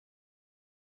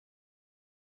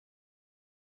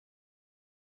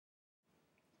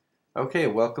Okay,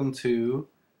 welcome to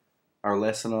our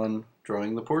lesson on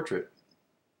drawing the portrait.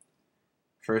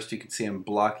 First, you can see I'm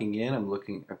blocking in,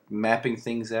 mapping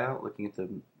things out, looking at the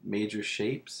major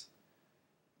shapes.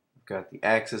 I've got the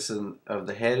axis of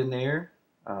the head in there,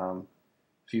 a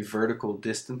few vertical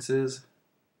distances,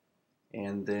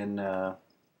 and then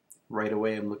right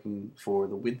away I'm looking for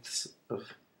the widths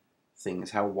of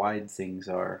things, how wide things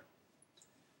are.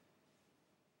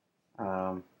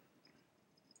 Um,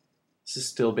 this is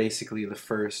still basically the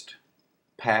first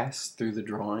pass through the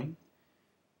drawing,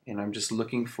 and I'm just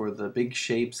looking for the big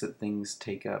shapes that things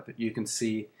take up. You can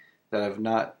see that I've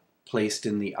not placed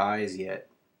in the eyes yet.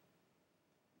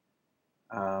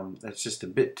 That's just a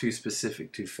bit too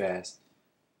specific, too fast.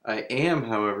 I am,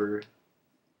 however,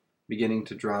 beginning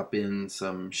to drop in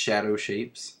some shadow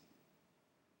shapes,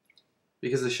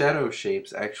 because the shadow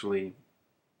shapes actually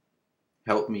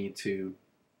help me to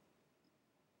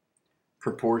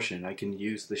proportion. I can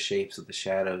use the shapes of the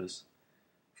shadows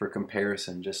for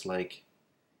comparison, just like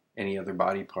any other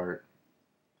body part.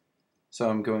 So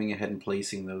I'm going ahead and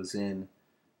placing those in.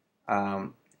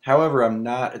 However, I'm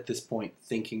not at this point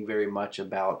thinking very much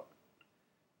about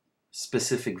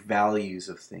specific values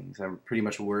of things. I'm pretty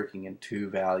much working in two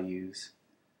values.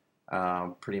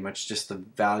 Pretty much just the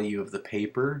value of the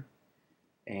paper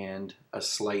and a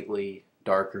slightly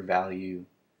darker value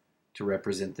to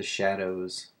represent the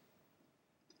shadows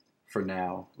for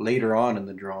now. Later on in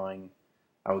the drawing,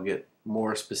 I will get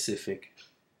more specific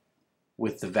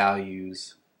with the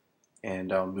values,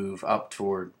 and I'll move up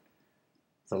toward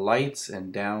the lights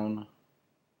and down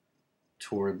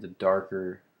toward the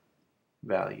darker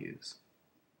values.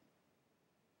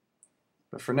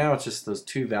 But for now, it's just those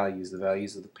two values, the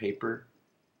values of the paper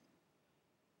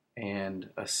and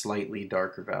a slightly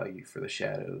darker value for the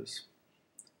shadows,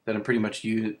 that I'm pretty much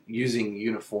using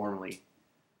uniformly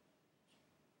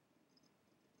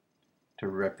to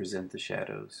represent the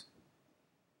shadows.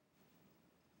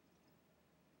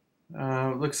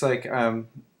 Looks like I'm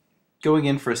going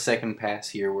in for a second pass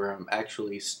here, where I'm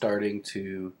actually starting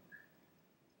to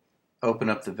open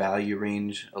up the value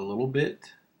range a little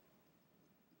bit,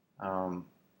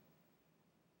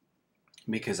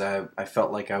 because I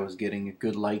felt like I was getting a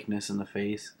good likeness in the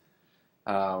face.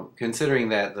 Considering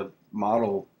that the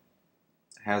model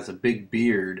has a big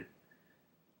beard,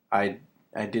 I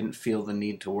didn't feel the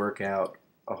need to work out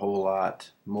a whole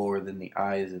lot more than the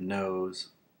eyes and nose.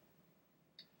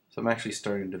 So I'm actually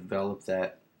starting to develop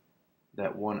that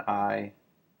one eye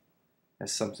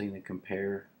as something to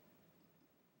compare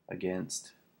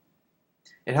against.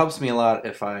 It helps me a lot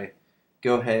if I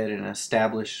go ahead and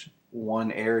establish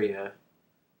one area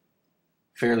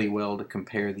fairly well to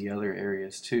compare the other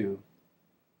areas to.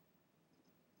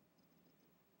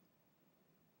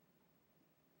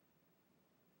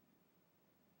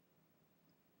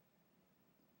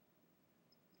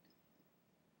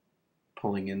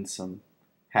 Pulling in some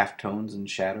halftones and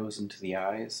shadows into the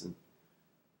eyes, and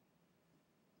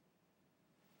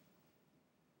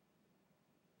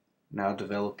now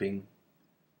developing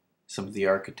some of the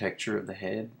architecture of the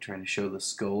head, trying to show the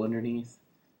skull underneath.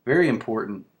 Very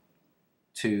important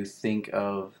to think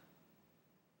of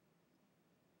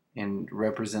and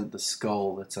represent the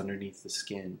skull that's underneath the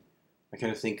skin. I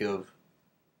kind of think of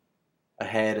a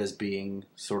head as being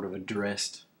sort of a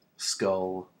dressed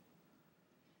skull.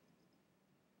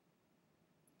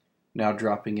 Now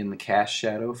dropping in the cast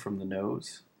shadow from the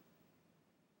nose.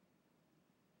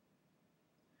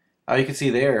 You can see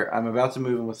there, I'm about to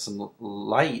move in with some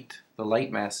light. The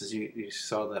light masses, you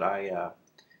saw that I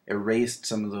erased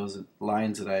some of those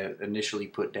lines that I initially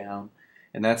put down,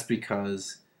 and that's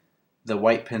because the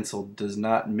white pencil does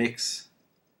not mix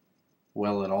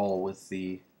well at all with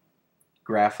the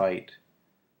graphite,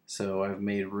 so I've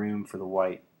made room for the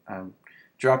white. I'm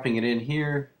dropping it in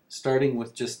here, starting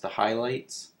with just the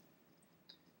highlights,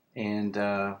 and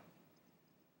then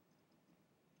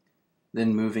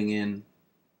moving in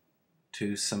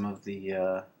to some of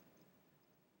the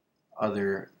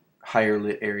other higher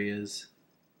lit areas.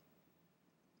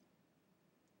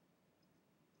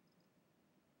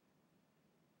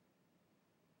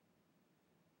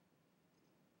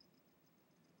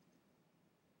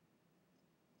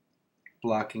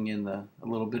 Blocking in a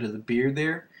little bit of the beard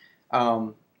there.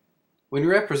 When you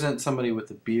represent somebody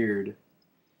with a beard,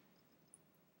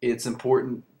 it's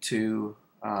important to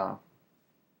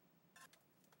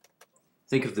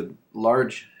think of the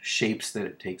large shapes that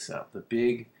it takes up, the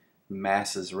big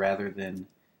masses rather than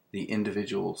the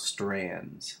individual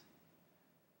strands.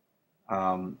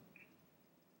 It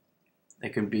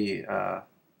can be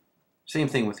same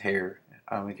thing with hair.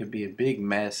 It could be a big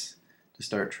mess to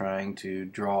start trying to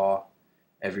draw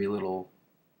every little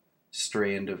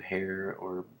strand of hair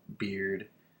or beard.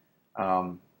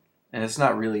 And it's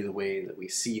not really the way that we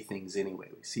see things anyway.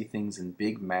 We see things in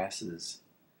big masses.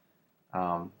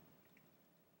 And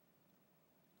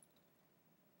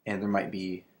there might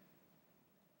be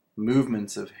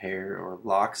movements of hair or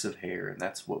locks of hair, and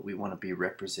that's what we want to be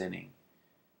representing.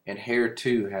 And hair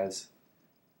too has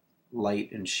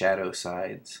light and shadow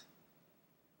sides.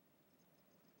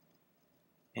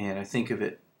 And I think of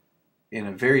it in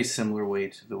a very similar way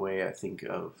to the way I think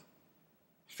of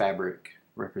fabric,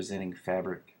 representing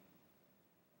fabric.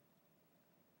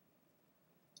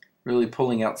 Really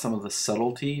pulling out some of the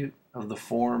subtlety of the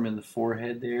form in the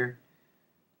forehead there.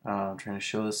 I'm trying to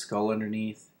show the skull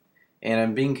underneath. And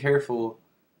I'm being careful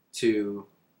to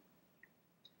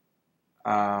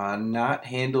not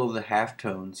handle the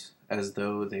halftones as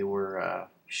though they were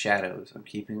shadows. I'm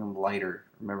keeping them lighter,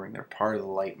 remembering they're part of the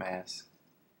light mass.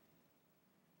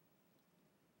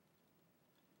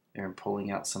 There, I'm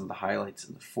pulling out some of the highlights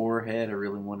in the forehead. I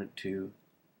really wanted to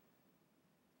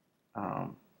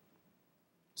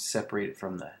separate it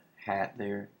from the hat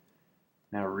there.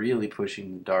 Now really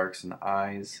pushing the darks in the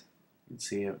eyes. You can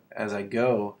see as I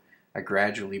go, I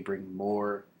gradually bring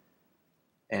more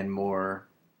and more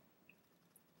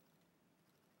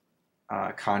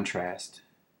contrast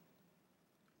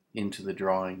into the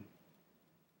drawing.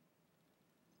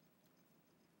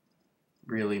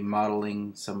 Really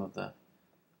modeling some of the,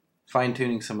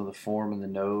 fine-tuning some of the form in the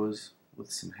nose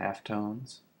with some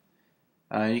halftones.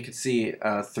 You can see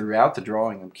throughout the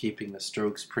drawing I'm keeping the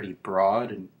strokes pretty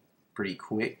broad and pretty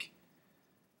quick,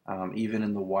 even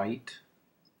in the white,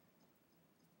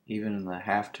 even in the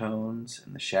halftones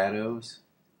and the shadows.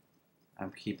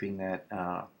 I'm keeping that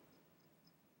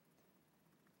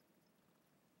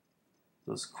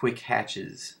those quick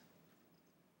hatches.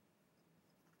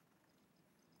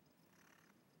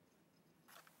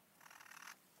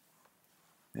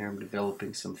 There I'm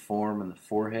developing some form in the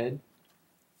forehead,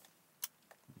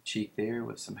 the cheek there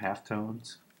with some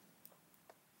halftones.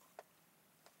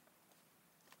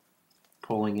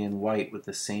 Pulling in white with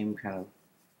the same kind of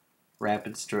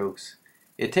rapid strokes.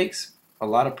 It takes a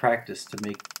lot of practice to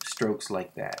make strokes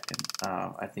like that,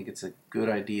 and I think it's a good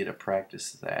idea to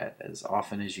practice that as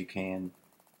often as you can.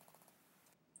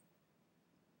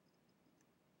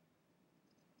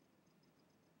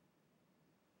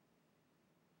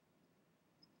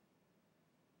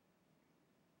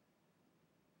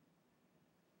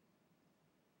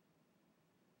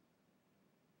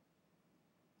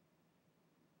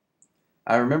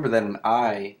 I remember that an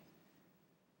eye,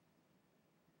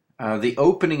 the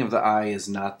opening of the eye is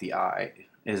not the eye,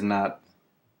 is not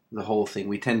the whole thing.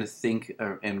 We tend to think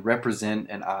and represent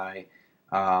an eye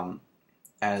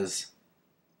as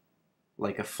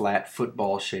like a flat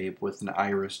football shape with an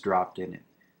iris dropped in it.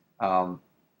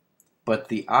 But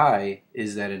the eye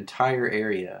is that entire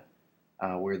area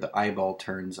where the eyeball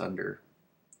turns under.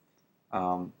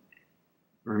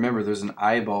 Remember, there's an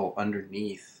eyeball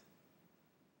underneath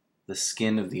the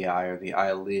skin of the eye or the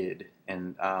eyelid,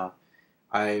 and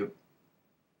I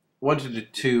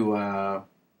wanted to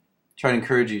try to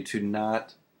encourage you to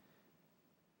not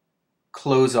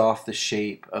close off the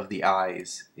shape of the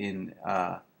eyes in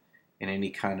any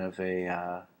kind of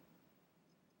a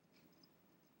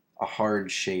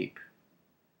hard shape.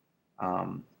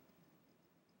 You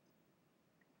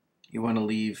want to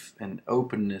leave an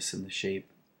openness in the shape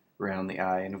around the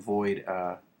eye and avoid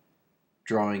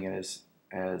drawing it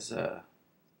as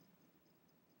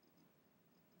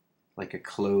like a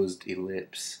closed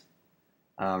ellipse.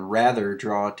 Rather,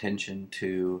 draw attention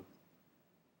to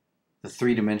the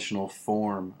three-dimensional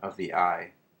form of the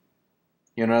eye.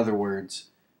 In other words,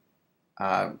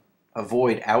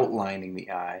 avoid outlining the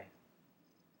eye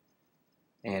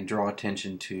and draw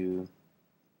attention to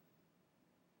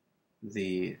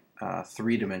the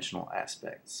three-dimensional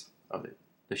aspects of it.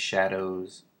 The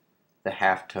shadows, the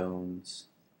halftones,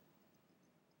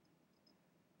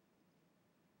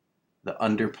 the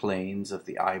underplanes of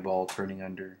the eyeball turning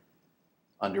under,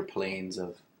 underplanes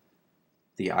of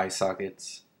the eye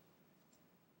sockets.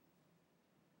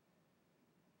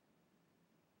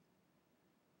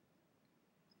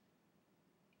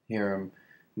 Here I'm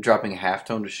dropping a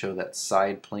halftone to show that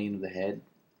side plane of the head.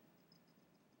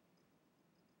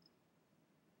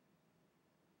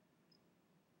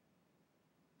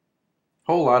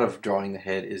 A whole lot of drawing the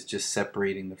head is just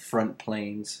separating the front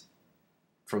planes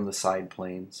from the side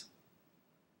planes.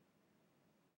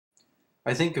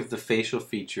 I think of the facial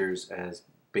features as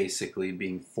basically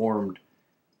being formed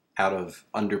out of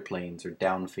underplanes or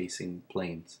down-facing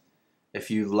planes. If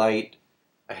you light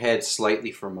a head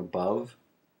slightly from above,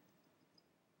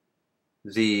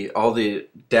 all the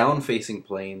down-facing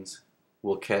planes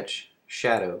will catch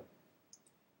shadow.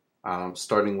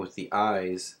 Starting with the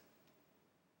eyes,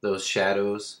 those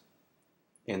shadows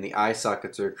and the eye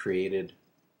sockets are created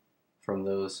from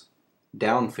those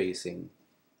down-facing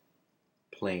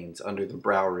planes under the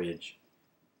brow ridge,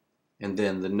 and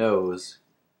then the nose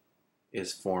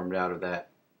is formed out of that.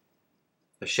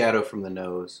 The shadow from the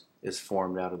nose is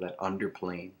formed out of that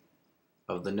underplane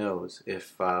of the nose.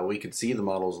 If we could see the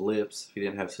model's lips, if he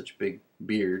didn't have such a big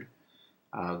beard,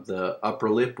 the upper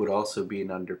lip would also be an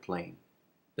underplane,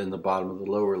 then the bottom of the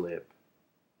lower lip,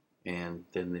 and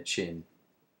then the chin.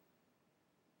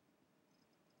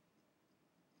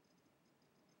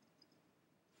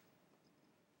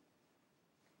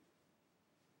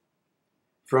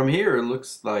 From here, it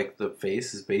looks like the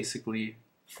face is basically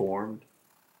formed,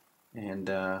 and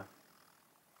I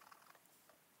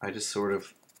just sort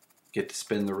of get to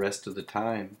spend the rest of the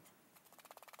time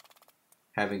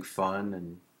having fun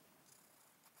and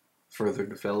further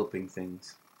developing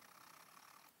things.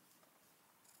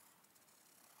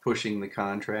 Pushing the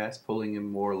contrast, pulling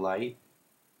in more light,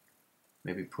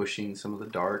 maybe pushing some of the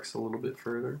darks a little bit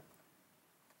further.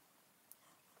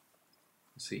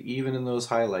 See, even in those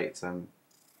highlights, I'm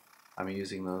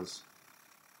using those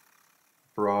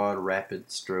broad, rapid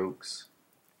strokes.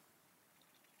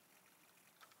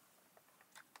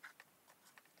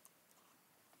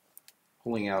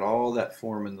 Pulling out all that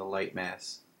form in the light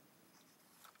mass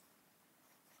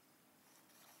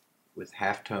with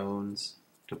halftones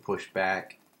to push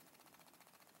back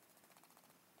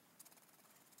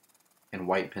and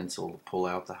white pencil to pull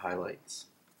out the highlights.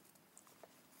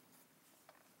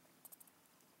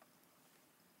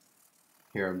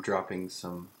 Here I'm dropping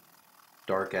some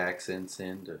dark accents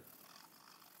in to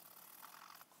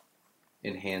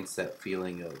enhance that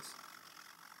feeling of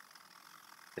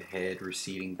the head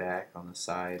receding back on the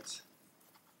sides.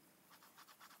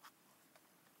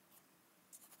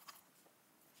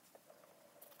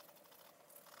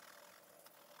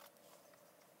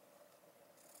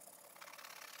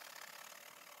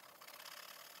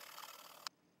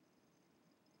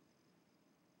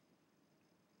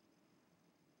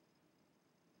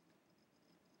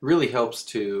 Really helps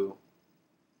to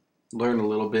learn a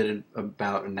little bit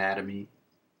about anatomy.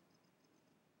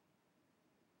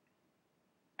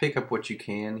 Pick up what you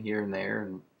can here and there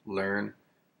and learn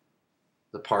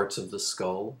the parts of the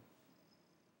skull,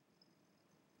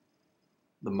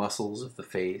 the muscles of the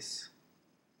face.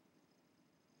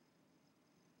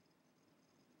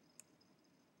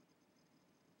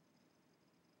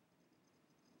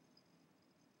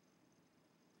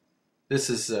 This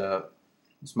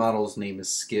model's name is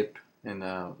Skip, and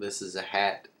this is a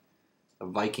hat, a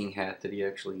Viking hat that he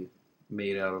actually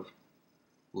made out of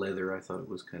leather. I thought it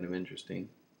was kind of interesting.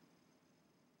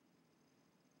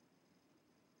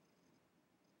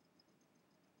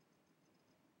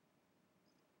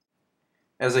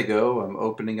 As I go, I'm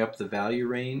opening up the value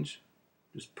range,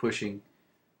 just pushing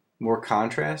more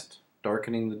contrast,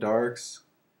 darkening the darks,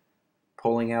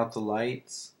 pulling out the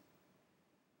lights,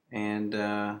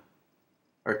 and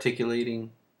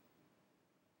articulating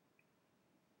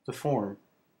the form.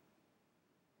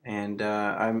 And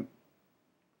I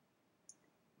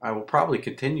will probably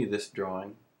continue this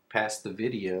drawing past the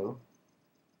video,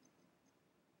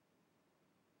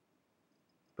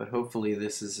 but hopefully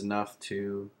this is enough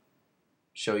to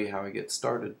show you how I get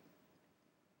started.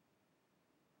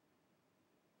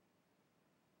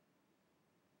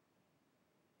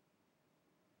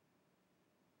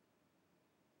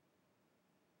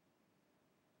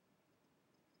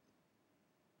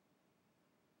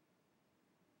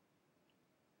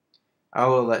 I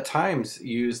will at times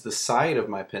use the side of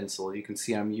my pencil. You can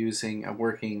see I'm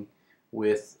working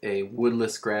with a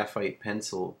woodless graphite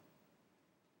pencil,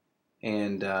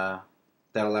 and that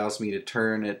allows me to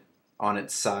turn it on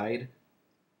its side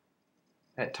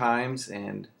at times,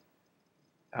 and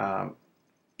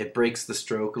it breaks the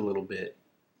stroke a little bit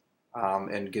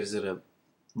and gives it a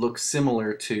look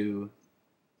similar to,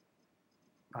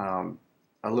 a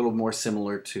little more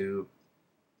similar to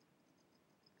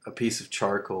a piece of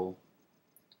charcoal,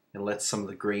 and lets some of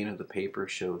the grain of the paper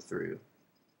show through.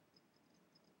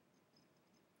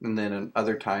 And then at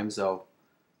other times I'll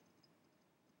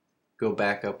go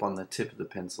back up on the tip of the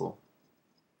pencil.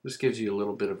 This gives you a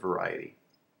little bit of variety.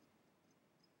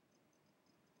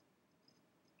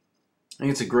 I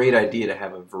think it's a great idea to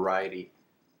have a variety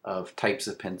of types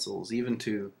of pencils, even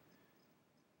to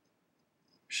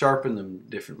sharpen them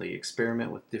differently.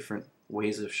 Experiment with different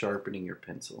ways of sharpening your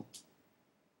pencil.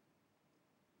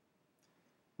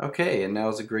 Okay, and now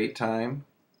is a great time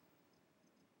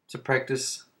to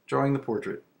practice drawing the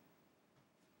portrait.